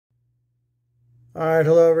All right,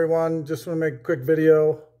 hello everyone. Just want to make a quick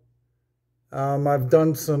video. I've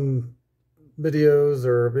done some videos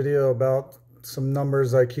or a video about some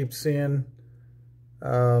numbers I keep seeing.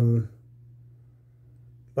 But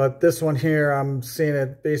this one here, I'm seeing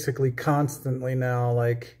it basically constantly now.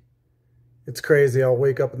 Like, it's crazy. I'll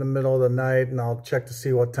wake up in the middle of the night and I'll check to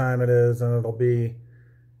see what time it is, and it'll be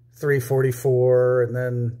 3:44, and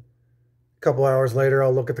then a couple hours later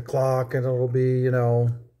I'll look at the clock and it'll be,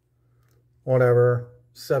 whatever,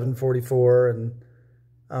 7:44, and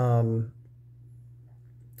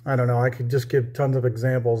I don't know, I could just give tons of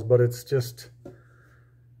examples, but it's just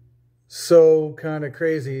so kind of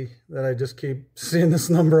crazy that I just keep seeing this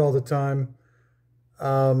number all the time.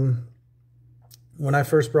 When I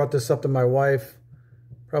first brought this up to my wife,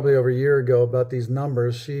 probably over a year ago, about these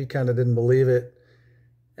numbers, she kind of didn't believe it.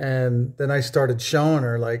 And then I started showing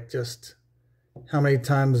her, like, just how many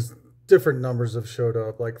times different numbers have showed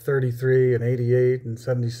up, like 33 and 88 and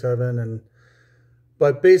 77.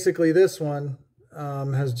 But basically this one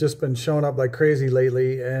has just been showing up like crazy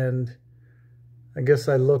lately. And I guess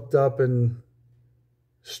I looked up in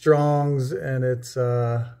Strong's, and it's,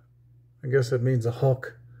 I guess it means a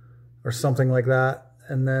hook or something like that.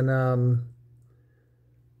 And then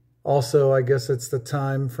also, I guess it's the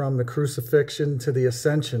time from the crucifixion to the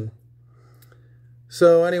Ascension.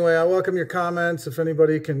 So anyway, I welcome your comments. If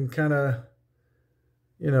anybody can kind of,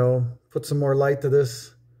 put some more light to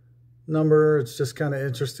this number, it's just kind of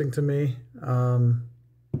interesting to me.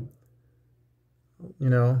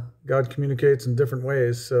 God communicates in different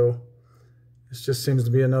ways, so this just seems to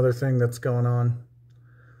be another thing that's going on.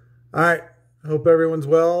 All right, hope everyone's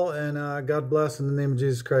well, and God bless in the name of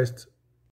Jesus Christ.